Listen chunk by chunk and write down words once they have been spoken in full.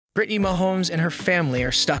Brittany Mahomes and her family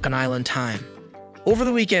are stuck on island time. Over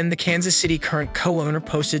the weekend, the Kansas City Current co-owner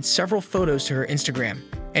posted several photos to her Instagram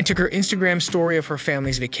and took her Instagram story of her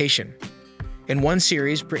family's vacation. In one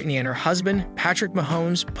series, Brittany and her husband, Patrick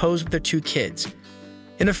Mahomes, pose with their two kids.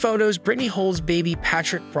 In the photos, Brittany holds baby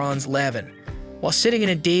Patrick Bronze Lavin, while sitting in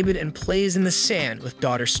a daybed and plays in the sand with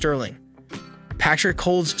daughter Sterling. Patrick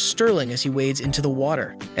holds Sterling as he wades into the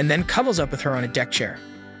water, and then cuddles up with her on a deck chair.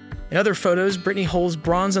 In other photos, Brittany holds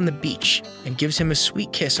Bronze on the beach and gives him a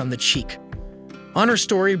sweet kiss on the cheek. On her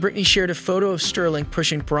story, Brittany shared a photo of Sterling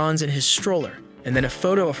pushing Bronze in his stroller, and then a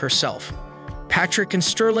photo of herself, Patrick and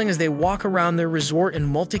Sterling as they walk around their resort in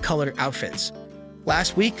multicolored outfits.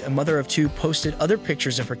 Last week, a mother of two posted other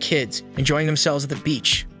pictures of her kids enjoying themselves at the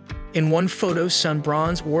beach. In one photo, son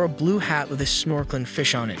Bronze wore a blue hat with a snorkeling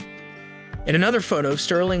fish on it. In another photo,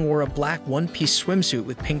 Sterling wore a black one-piece swimsuit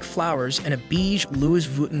with pink flowers and a beige Louis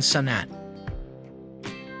Vuitton sun hat.